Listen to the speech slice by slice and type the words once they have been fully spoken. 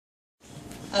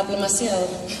Hablo demasiado.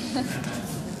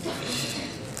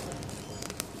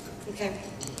 Okay.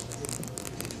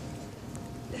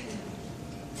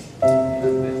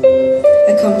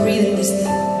 I can't breathe in this thing.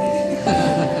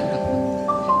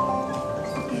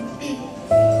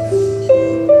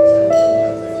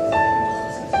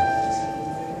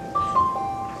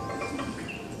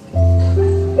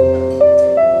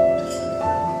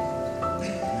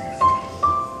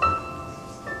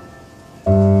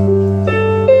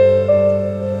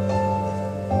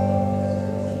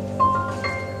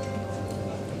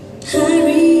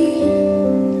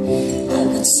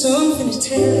 Something to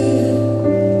tell you.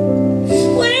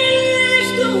 When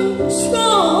life goes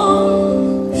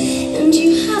wrong and you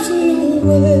have no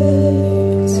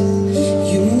words,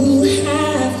 you'll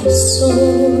have the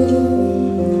song.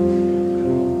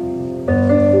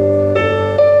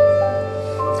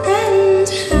 And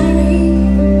Harry,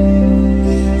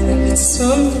 I've got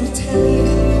something to tell you.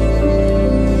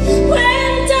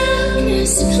 When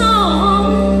darkness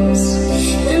comes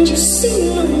and you see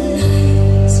no light,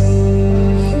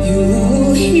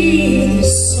 hear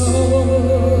this song,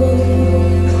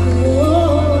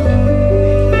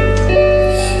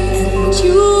 and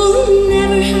you'll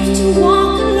never have to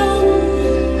walk alone.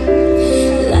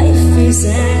 Life is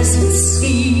as it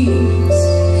seems.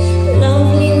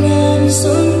 Lovely love's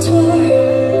on tour.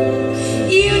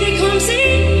 Evening comes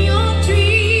in your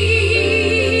dreams.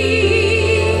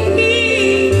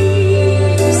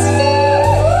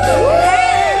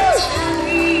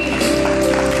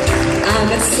 And I've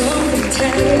got something to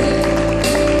tell you.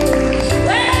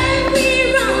 When we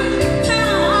run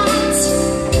apart,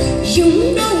 you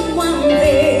know I'm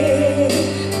there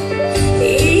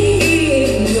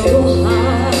in your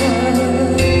heart.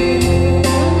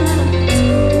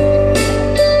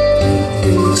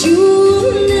 And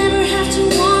you'll never have to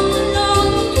walk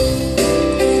alone.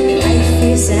 Life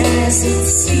is as it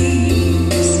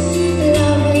seems.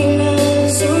 Lovely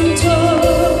love's on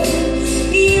tour.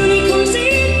 Evening comes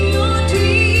in your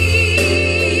dreams.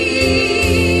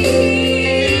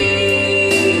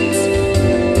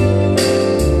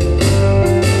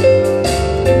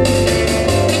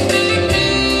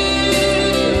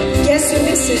 Guess who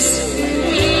this is?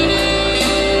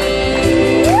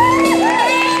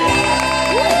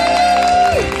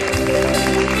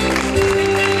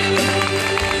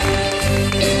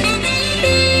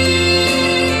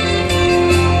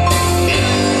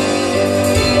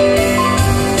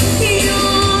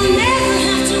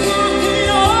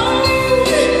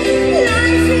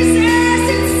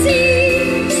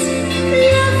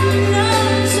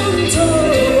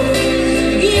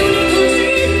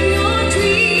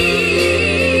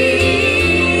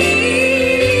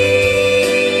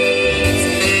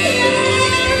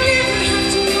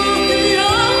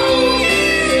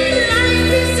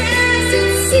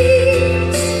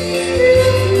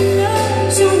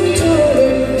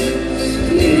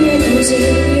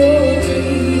 Music.